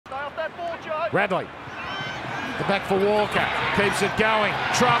Radley. The back for Walker. Keeps it going.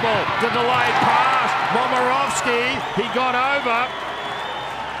 Trouble. The delayed pass. Momirovski. He got over.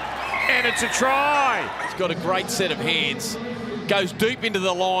 And it's a try. He's got a great set of hands. Goes deep into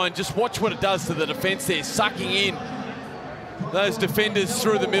the line. Just watch what it does to the defence there. Sucking in those defenders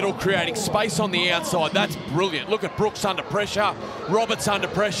through the middle, creating space on the outside. That's brilliant. Look at Brooks under pressure. Roberts under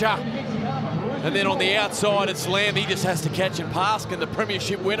pressure. And then on the outside, it's Lamb. He just has to catch and pass. And the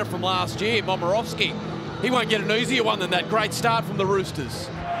premiership winner from last year, Momirovski, he won't get an easier one than that. Great start from the Roosters.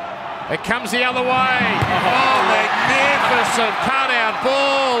 It comes the other way. Oh, magnificent cut-out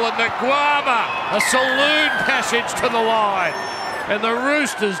ball. And the Guama, a saloon passage to the line. And the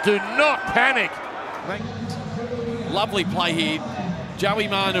Roosters do not panic. Lovely play here. Joey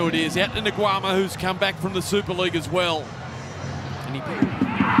Manu it is, out to Nguama, who's come back from the Super League as well.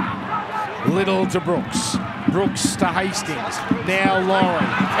 And Little to Brooks. Brooks to Hastings. Now Laurie.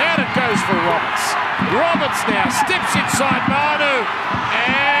 Out it goes for Roberts. Roberts now steps inside Manu.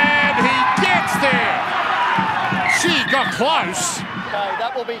 And he gets there. She got close. Okay,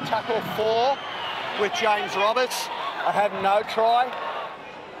 that will be tackle 4 with James Roberts. I have no try.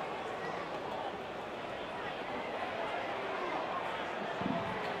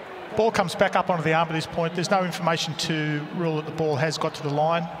 Ball comes back up onto the arm at this point. There's no information to rule that the ball has got to the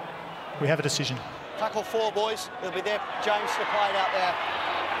line. We have a decision. Tackle 4, boys. It'll be there. James to play it out there.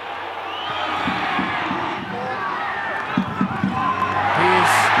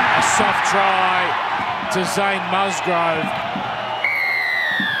 Here's a soft try to Zane Musgrove.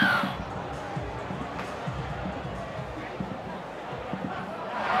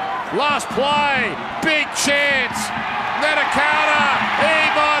 Last play, big chance. Natakata, he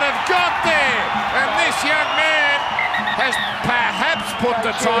might have got there. And this young man has perhaps put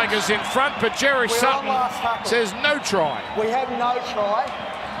the Tigers in front, but Jerry Sutton says no try. We have no try.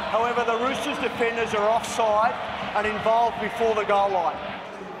 However, the Roosters defenders are offside and involved before the goal line.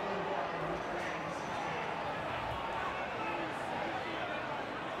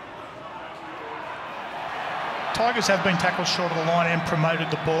 Tigers have been tackled short of the line and promoted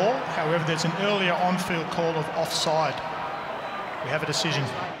the ball. However, there's an earlier on-field call of offside. We have a decision.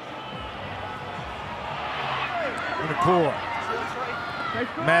 Nakora.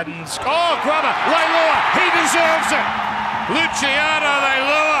 Madden's. Oh, Grubber. Leilua. He deserves it. Luciano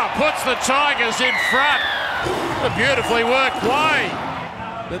Leilua puts the Tigers in front. A beautifully worked play.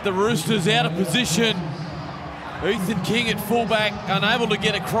 That the Roosters out of position. Ethan King at fullback, unable to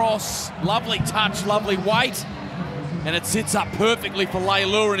get across. Lovely touch, lovely weight. And it sits up perfectly for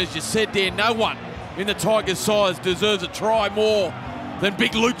Leilua. And as you said there, no one in the Tigers' size deserves a try more than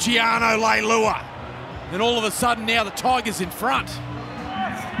big Luciano Leilua. And all of a sudden now the Tigers in front.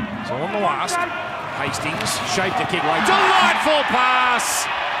 So on the last, Hastings shaped a kick late. Delightful pass.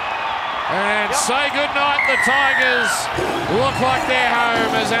 And say goodnight, the Tigers look like they're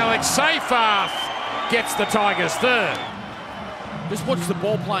home as Alex Seyfarth gets the Tigers third. Just watch the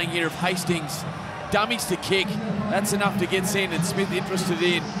ball playing here of Hastings. Dummies to kick. That's enough to get Sandon Smith interested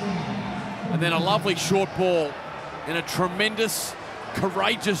in. And then a lovely short ball in a tremendous,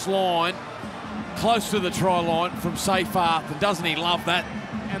 courageous line close to the try line from Seyfarth. And doesn't he love that?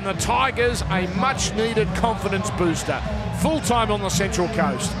 And the Tigers, a much-needed confidence booster. Full time on the Central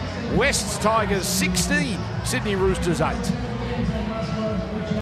Coast. West's Tigers 16, Sydney Roosters 8.